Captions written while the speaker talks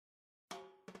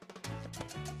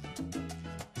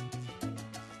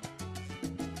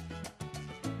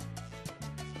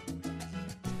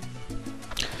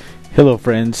Hello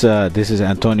friends, this is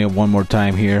Antonio one more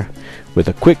time here with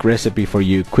a quick recipe for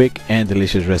you, quick and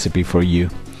delicious recipe for you.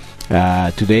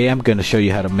 Today I'm going to show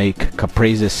you how to make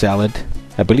Caprese salad.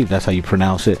 I believe that's how you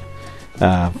pronounce it.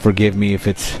 Forgive me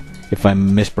if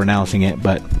I'm mispronouncing it,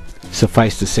 but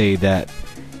suffice to say that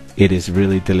it is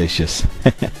really delicious.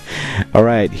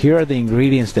 Alright, here are the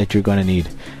ingredients that you're going to need.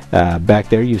 Back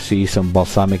there you see some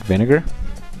balsamic vinegar.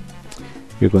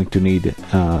 You're going to need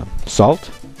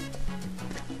salt,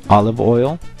 olive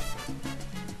oil,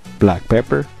 black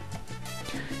pepper.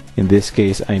 In this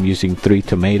case I'm using 3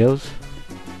 tomatoes,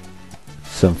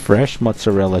 some fresh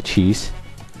mozzarella cheese,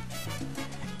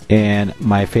 and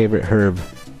my favorite herb,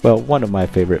 well, one of my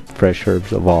favorite fresh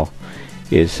herbs of all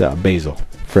is basil,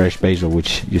 fresh basil,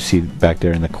 which you see back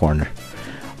there in the corner.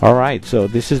 Alright, so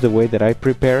this is the way that I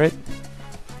prepare it,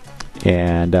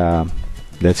 and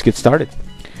let's get started.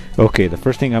 Okay, the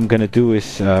first thing I'm gonna do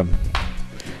is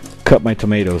cut my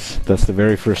tomatoes. That's the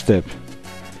very first step.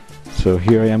 So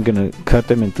here I am gonna cut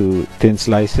them into thin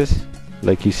slices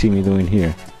like you see me doing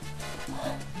here.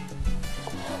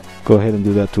 Go ahead and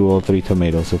do that to all 3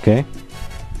 tomatoes, okay?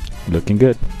 Looking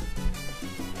good.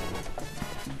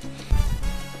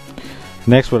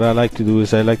 Next, what I like to do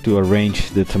is I like to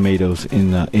arrange the tomatoes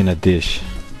in a dish.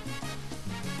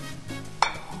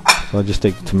 So I'll just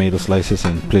take the tomato slices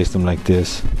and place them like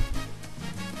this.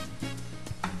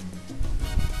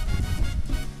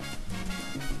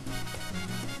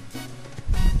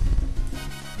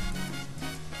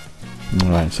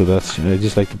 Alright, so that's, I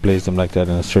just like to place them like that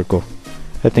in a circle.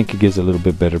 I think it gives a little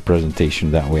bit better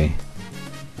presentation that way.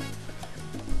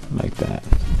 Like that.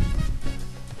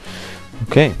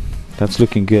 Okay, that's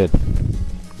looking good.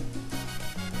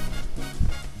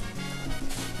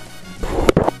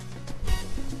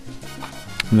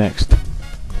 Next,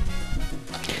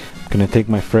 I'm gonna take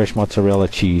my fresh mozzarella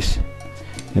cheese,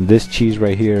 and this cheese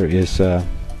right here is it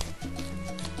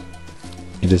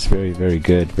is very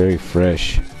good, very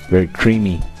fresh, very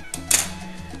creamy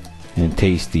and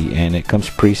tasty, and it comes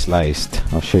pre-sliced.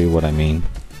 I'll show you what I mean.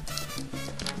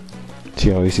 See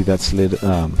how you see that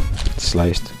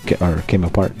sliced or came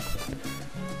apart,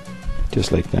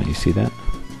 just like that. You see that?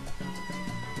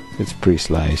 It's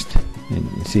pre-sliced, and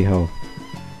you see how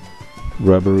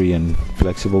rubbery and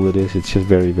flexible it is. It's just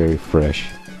very fresh,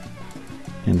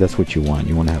 and that's what you want.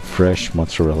 You want to have fresh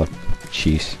mozzarella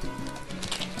cheese.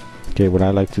 Okay, what I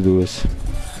like to do is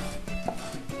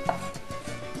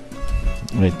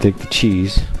I take the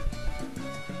cheese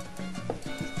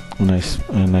and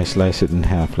I slice it in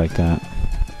half like that.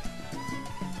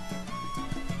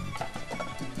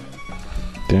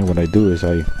 Then what I do is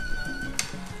I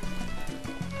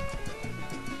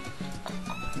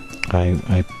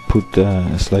put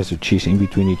a slice of cheese in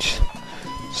between each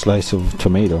slice of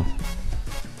tomato.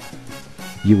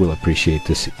 You will appreciate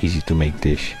this easy to make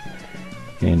dish.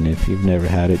 And if you've never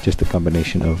had it, just a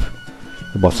combination of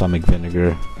the balsamic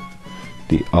vinegar,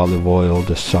 the olive oil,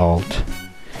 the salt,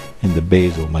 and the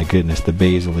basil. My goodness, the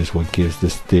basil is what gives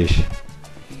this dish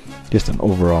just an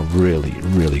overall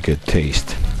really good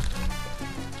taste.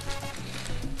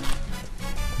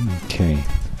 Okay,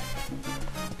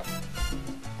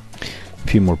 a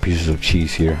few more pieces of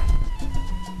cheese here.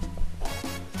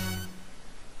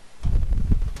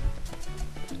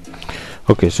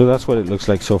 Okay, so that's what it looks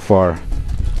like so far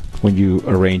when you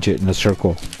arrange it in a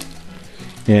circle.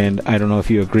 And I don't know if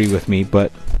you agree with me,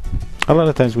 but a lot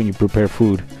of times when you prepare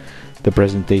food, the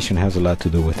presentation has a lot to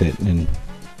do with it, and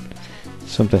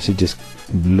sometimes it just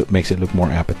makes it look more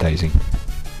appetizing.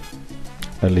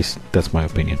 At least that's my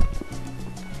opinion.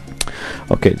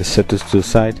 Okay, let's set this to the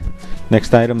side.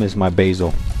 Next item is my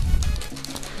basil.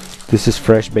 This is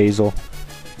fresh basil,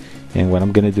 and what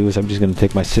I'm gonna do is I'm just gonna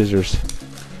take my scissors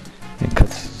and cut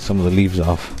some of the leaves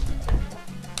off.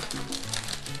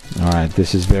 Alright,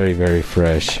 this is very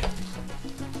fresh.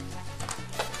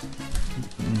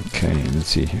 Okay, let's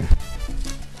see here.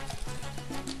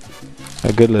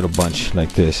 A good little bunch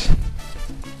like this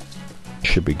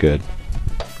should be good.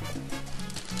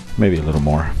 Maybe a little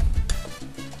more.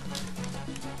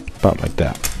 About like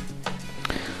that.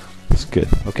 That's good.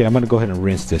 Okay, I'm gonna go ahead and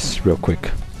rinse this real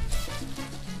quick.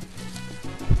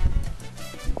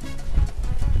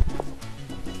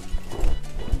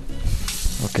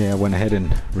 Okay, I went ahead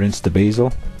and rinsed the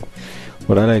basil.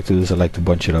 What I like to do is I like to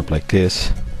bunch it up like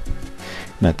this,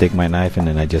 and I take my knife and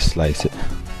then I just slice it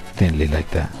thinly like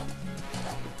that.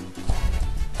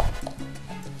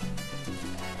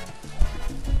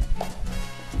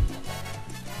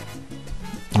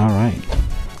 Alright,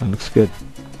 that looks good.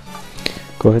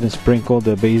 Go ahead and sprinkle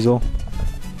the basil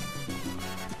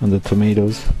on the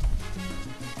tomatoes,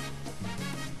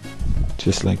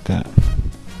 just like that.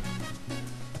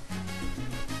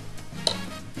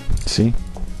 See,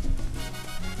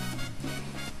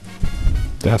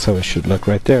 that's how it should look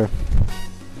right there.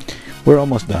 We're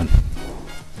almost done.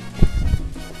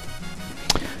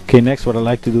 Okay, next what I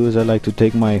like to do is I like to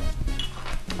take my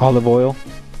olive oil,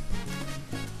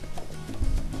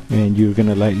 and you're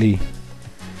gonna lightly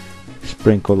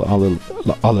sprinkle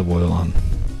olive oil on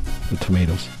the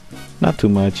tomatoes. Not too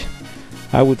much.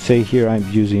 I would say here I'm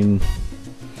using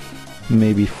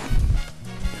maybe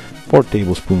 4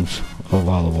 tablespoons of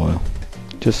olive oil.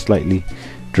 Just slightly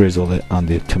drizzle it on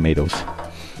the tomatoes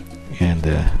and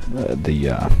the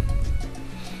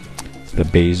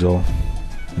basil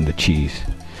and the cheese.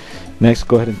 Next,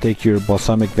 go ahead and take your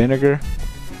balsamic vinegar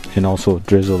and also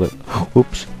drizzle it.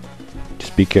 Oops,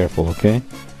 just be careful, okay?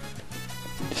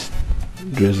 Just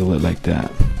drizzle it like that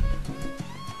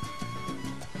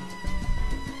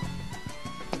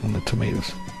on the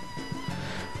tomatoes.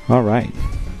 All right.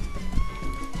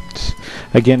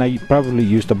 Again, I probably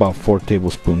used about 4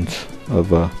 tablespoons of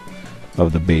the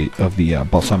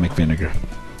balsamic vinegar.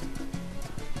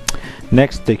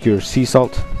 Next, take your sea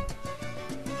salt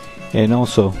and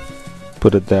also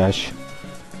put a dash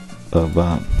of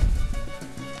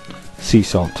sea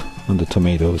salt on the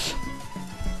tomatoes.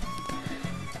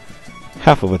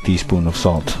 Half of a teaspoon of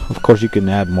salt. Of course, you can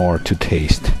add more to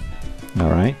taste. All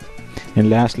right. And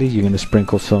lastly, you're going to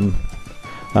sprinkle some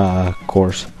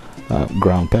coarse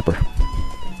ground pepper.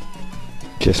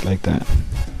 Just like that.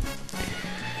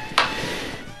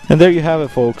 And there you have it,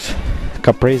 folks.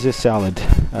 Caprese salad.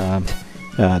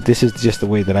 This is just the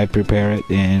way that I prepare it,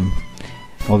 and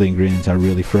all the ingredients are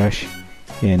really fresh,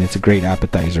 and it's a great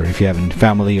appetizer. If you have any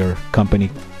family or company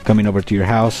coming over to your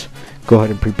house, go ahead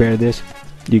and prepare this.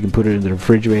 You can put it in the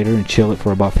refrigerator and chill it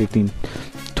for about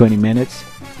 15-20 minutes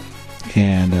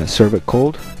and serve it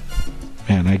cold,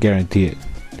 and I guarantee it,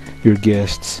 your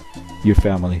guests, your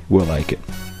family will like it.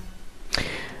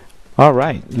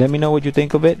 Alright, let me know what you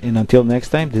think of it, and until next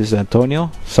time, this is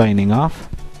Antonio signing off.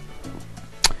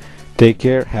 Take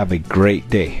care, have a great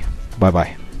day. Bye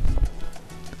bye.